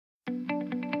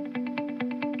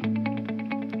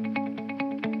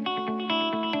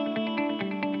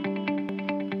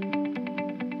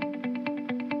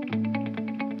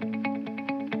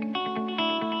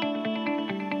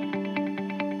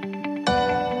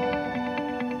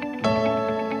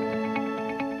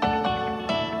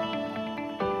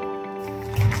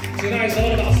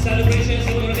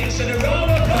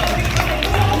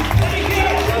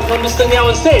welcome Mr. Miao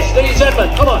on stage. Ladies and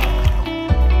gentlemen, come on.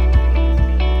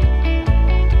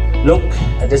 Look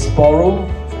at this ballroom.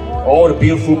 All the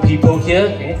beautiful people here.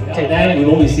 Okay. And we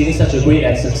won't be seeing such a great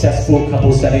and successful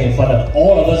couple standing in front of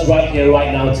all of us right here,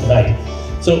 right now, tonight.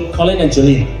 So, Colin and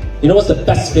Jylene, you know what's the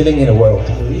best feeling in the world?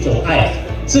 有一种爱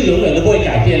是永远都不会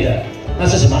改变的。那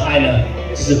是什么爱呢？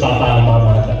就是爸爸妈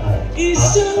妈的爱。一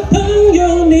生朋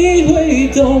友你会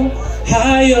懂，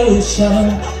还有伤，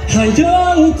还有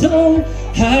痛，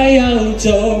还要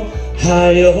走，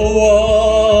还有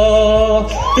我。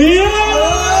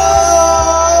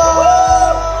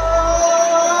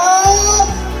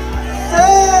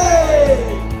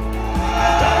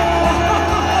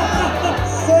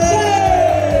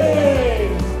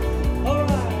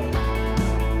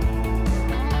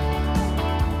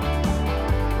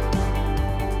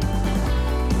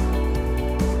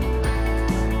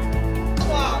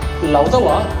劉德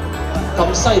華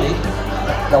咁犀利，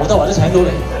劉德華都請到你。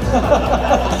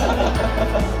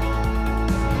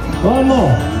One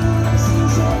more.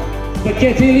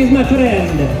 Spaghetti is my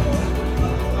friend.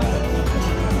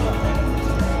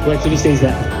 Who actually says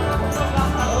that?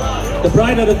 The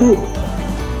bride of the group.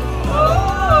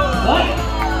 What?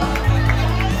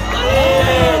 Oh,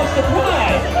 it's the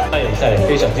bride. 係犀利，非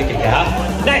常之勁嘅嚇。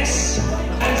Next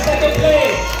and second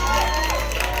place.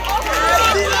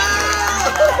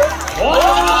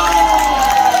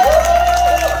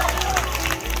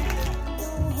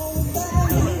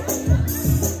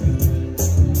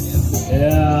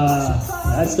 Yeah,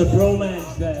 that's the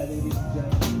bromance there, ladies and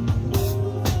gentlemen.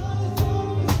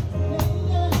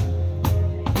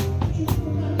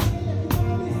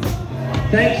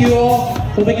 Thank you all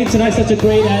for making tonight such a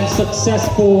great and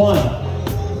successful one.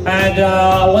 And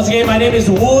once again, my name is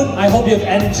Woon. I hope you've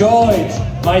enjoyed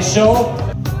my show.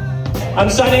 I'm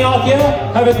signing off here.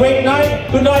 Have a great night.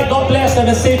 Good night. God bless and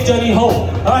a safe journey home.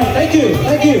 All right. Thank you.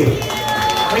 Thank you.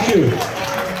 Thank you.